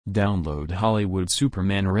Download Hollywood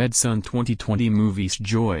Superman Red Son 2020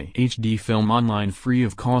 Moviesjoy HD film online free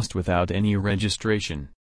of cost without any registration.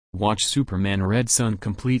 Watch Superman Red Son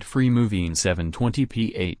complete free movie in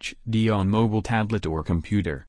 720p HD on mobile, tablet or computer.